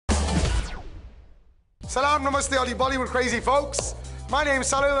Salam Namaste, all you Bollywood crazy folks. My name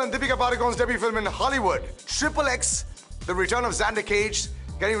is Salil and Deepika Padukone's debut film in Hollywood, XXX, The Return of Xander Cage,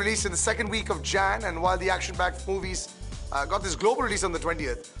 getting released in the second week of Jan. And while the action-packed movies got this global release on the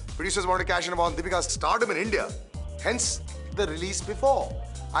 20th, producers wanted to cash in upon Deepika's stardom in India. Hence, the release before.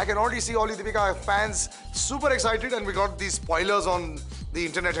 I can already see all you Deepika fans super excited, and we got these spoilers on the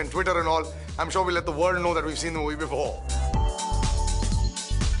internet and Twitter and all. I'm sure we'll let the world know that we've seen the movie before.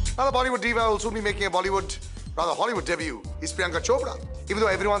 Now, the Bollywood diva will soon be making a Hollywood debut is Priyanka Chopra. Even though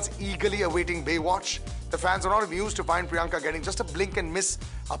everyone's eagerly awaiting Baywatch, the fans are not amused to find Priyanka getting just a blink and miss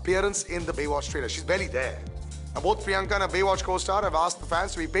appearance in the Baywatch trailer. She's barely there. Now, both Priyanka and a Baywatch co-star have asked the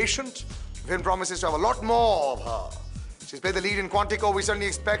fans to be patient. The film promises to have a lot more of her. She's played the lead in Quantico. We certainly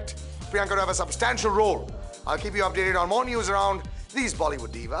expect Priyanka to have a substantial role. I'll keep you updated on more news around these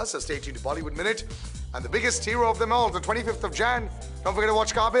Bollywood divas, so stay tuned to Bollywood Minute. And the biggest hero of them all, the 25th of Jan, don't forget to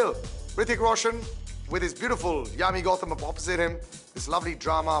watch Kabil. Hrithik Roshan with his beautiful Yami Gautam opposite him. This lovely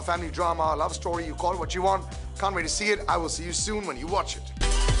drama, family drama, love story, you call it what you want. Can't wait to see it. I will see you soon when you watch it.